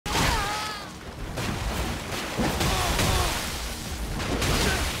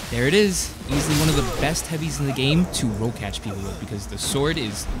there it is. Easily one of the best heavies in the game to roll catch people with, because the sword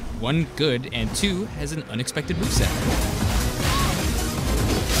is, one, good, and two, has an unexpected moveset.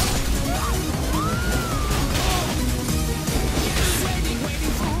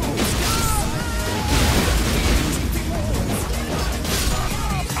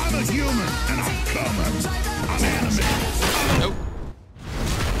 I'm a human, and I'm common. I'm animate. Nope.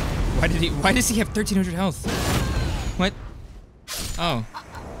 Why does he have 1300 health? What? Oh,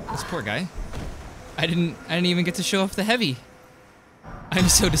 this poor guy. I didn't even get to show off the heavy. I'm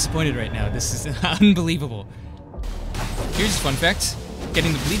so disappointed right now. This is unbelievable. Here's a fun fact.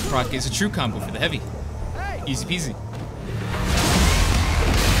 Getting the bleed proc is a true combo for the heavy. Easy peasy.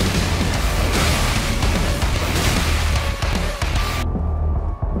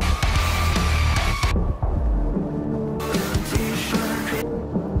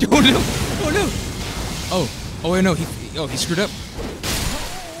 Oh no! Oh no! Oh no! He screwed up.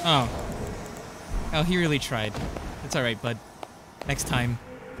 Oh. Oh, he really tried. It's all right, bud. Next time.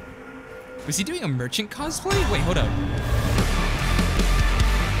 Was he doing a merchant cosplay? Wait, hold up.